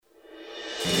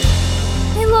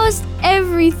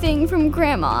everything from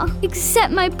Grandma,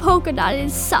 except my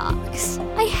polka-dotted socks.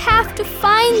 I have to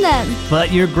find them.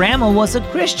 But your grandma was a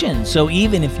Christian, so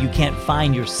even if you can't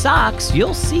find your socks,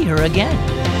 you'll see her again.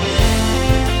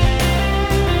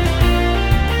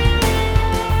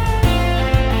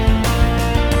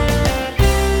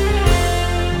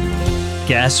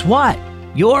 Guess what?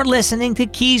 You're listening to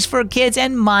Keys for Kids,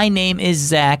 and my name is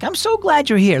Zach. I'm so glad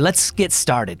you're here. Let's get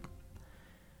started.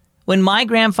 When my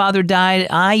grandfather died,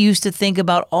 I used to think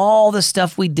about all the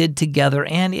stuff we did together,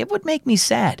 and it would make me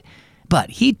sad. But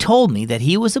he told me that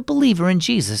he was a believer in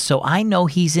Jesus, so I know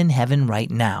he's in heaven right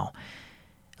now.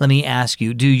 Let me ask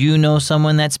you, do you know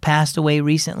someone that's passed away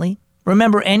recently?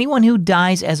 Remember, anyone who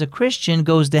dies as a Christian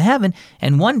goes to heaven,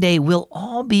 and one day we'll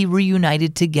all be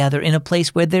reunited together in a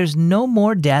place where there's no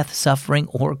more death, suffering,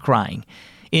 or crying.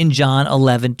 In John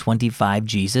 11:25,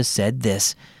 Jesus said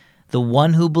this, "The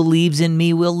one who believes in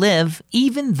me will live,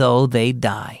 even though they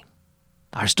die."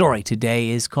 Our story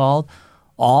today is called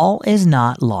All Is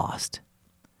Not Lost.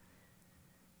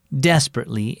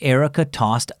 Desperately, Erica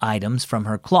tossed items from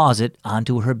her closet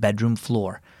onto her bedroom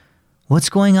floor. "What's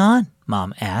going on?"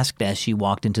 Mom asked as she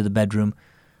walked into the bedroom.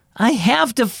 "I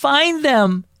have to find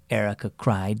them," Erica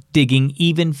cried, digging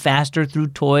even faster through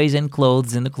toys and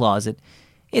clothes in the closet.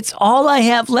 "It's all I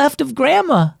have left of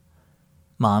Grandma."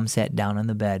 Mom sat down on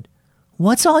the bed.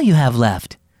 "What's all you have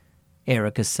left?"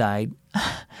 Erica sighed.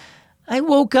 "I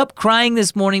woke up crying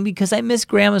this morning because I miss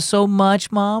Grandma so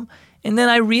much, Mom, and then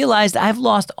I realized I've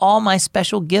lost all my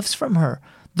special gifts from her.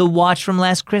 The watch from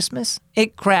last Christmas,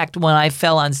 it cracked when I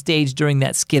fell on stage during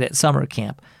that skit at summer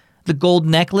camp. The gold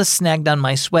necklace snagged on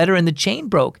my sweater and the chain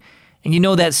broke. And you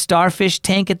know that starfish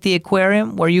tank at the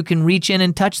aquarium where you can reach in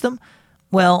and touch them?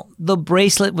 Well, the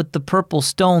bracelet with the purple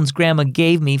stones Grandma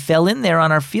gave me fell in there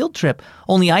on our field trip,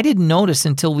 only I didn't notice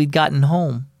until we'd gotten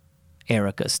home."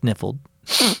 Erica sniffled.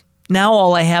 "Now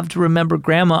all I have to remember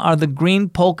Grandma are the green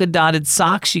polka-dotted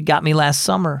socks she got me last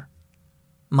summer."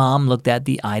 Mom looked at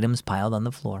the items piled on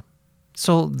the floor.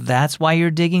 "So that's why you're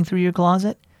digging through your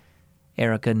closet?"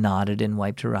 Erica nodded and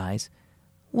wiped her eyes.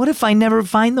 "What if I never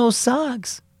find those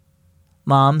socks?"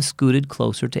 Mom scooted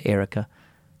closer to Erica.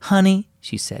 "Honey,"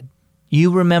 she said,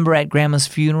 "you remember at Grandma's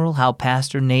funeral how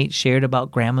Pastor Nate shared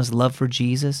about Grandma's love for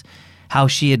Jesus, how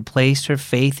she had placed her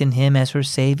faith in him as her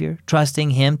Savior, trusting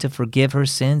him to forgive her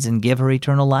sins and give her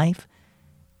eternal life?"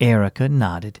 Erica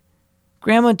nodded.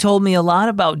 "Grandma told me a lot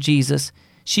about Jesus.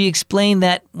 She explained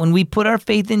that when we put our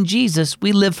faith in Jesus,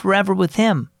 we live forever with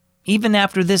him, even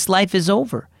after this life is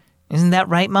over. Isn't that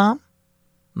right, Mom?"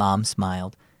 Mom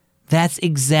smiled. "That's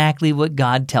exactly what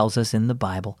God tells us in the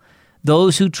Bible.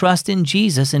 Those who trust in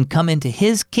Jesus and come into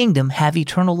his kingdom have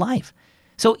eternal life.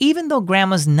 So even though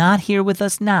Grandma's not here with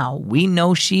us now, we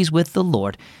know she's with the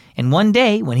Lord. And one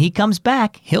day, when he comes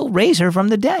back, he'll raise her from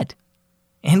the dead.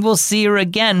 And we'll see her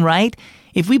again, right?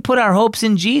 If we put our hopes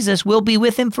in Jesus, we'll be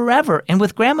with him forever, and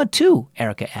with Grandma too,"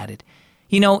 Erica added.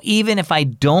 "You know, even if I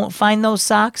don't find those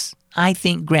socks, I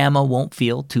think Grandma won't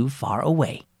feel too far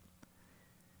away."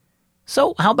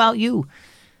 So how about you?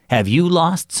 Have you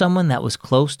lost someone that was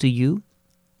close to you?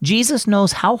 Jesus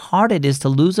knows how hard it is to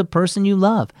lose a person you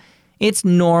love. It's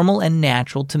normal and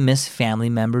natural to miss family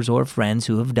members or friends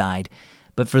who have died.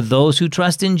 But for those who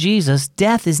trust in Jesus,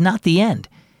 death is not the end.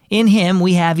 In him,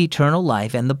 we have eternal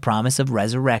life and the promise of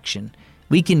resurrection.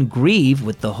 We can grieve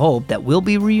with the hope that we'll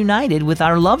be reunited with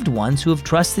our loved ones who have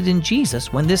trusted in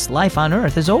Jesus when this life on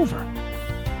earth is over.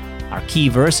 Our key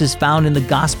verse is found in the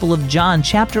Gospel of John,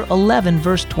 chapter 11,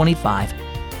 verse 25.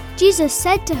 Jesus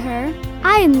said to her,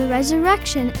 "I am the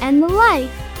resurrection and the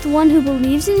life. The one who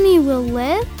believes in me will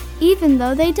live, even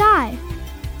though they die."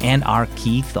 And our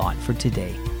key thought for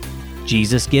today: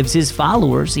 Jesus gives his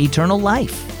followers eternal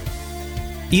life.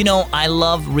 You know, I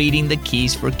love reading the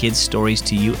Keys for Kids stories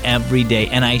to you every day,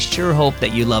 and I sure hope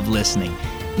that you love listening.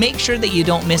 Make sure that you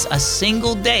don't miss a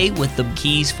single day with the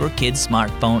Keys for Kids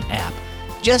smartphone app.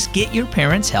 Just get your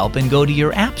parents' help and go to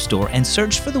your app store and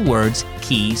search for the words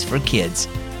Keys for Kids.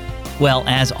 Well,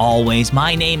 as always,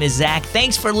 my name is Zach.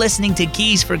 Thanks for listening to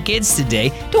Keys for Kids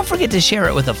today. Don't forget to share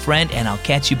it with a friend, and I'll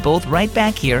catch you both right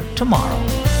back here tomorrow.